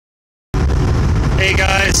Hey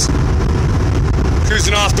guys,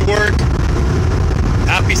 cruising off to work.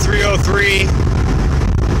 Happy 303.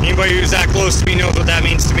 Anybody who's that close to me knows what that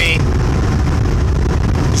means to me.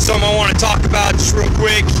 Something I want to talk about just real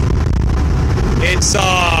quick. It's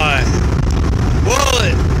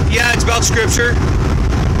it's about scripture,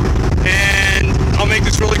 and I'll make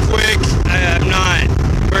this really quick. I'm not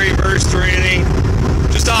very versed or anything.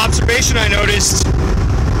 Just an observation I noticed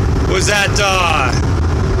was that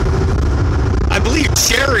I believe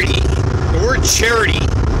charity, the word charity,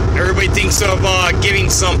 everybody thinks of giving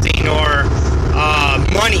something, or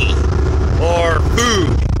money, or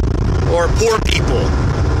food, or poor people,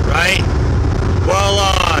 right? Well,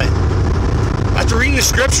 after reading the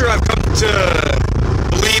scripture, I've come to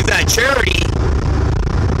believe that charity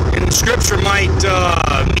in the scripture might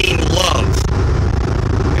mean love.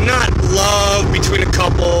 And not love between a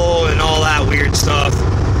couple and all that weird stuff.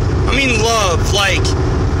 I mean love, like,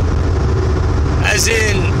 as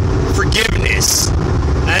in forgiveness,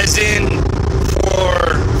 as in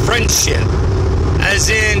for friendship, as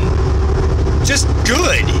in just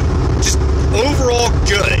good, just overall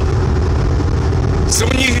good. So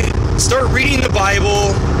when you start reading the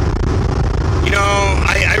Bible, you know,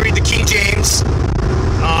 I read the King James.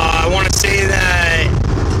 I want to say that,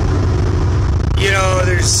 you know,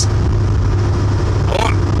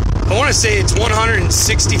 I want to say it's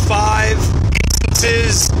 165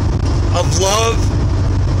 instances of love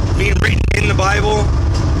being written in the Bible.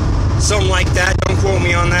 Something like that. Don't quote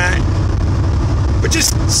me on that. But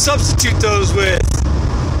just substitute those with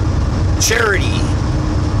charity.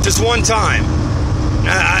 Just one time.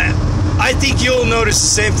 I think you'll notice the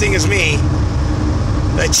same thing as me.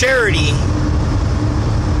 That charity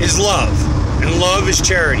is love. And love is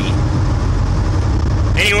charity.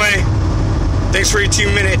 Anyway, thanks for your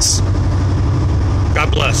 2 minutes.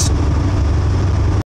 God bless.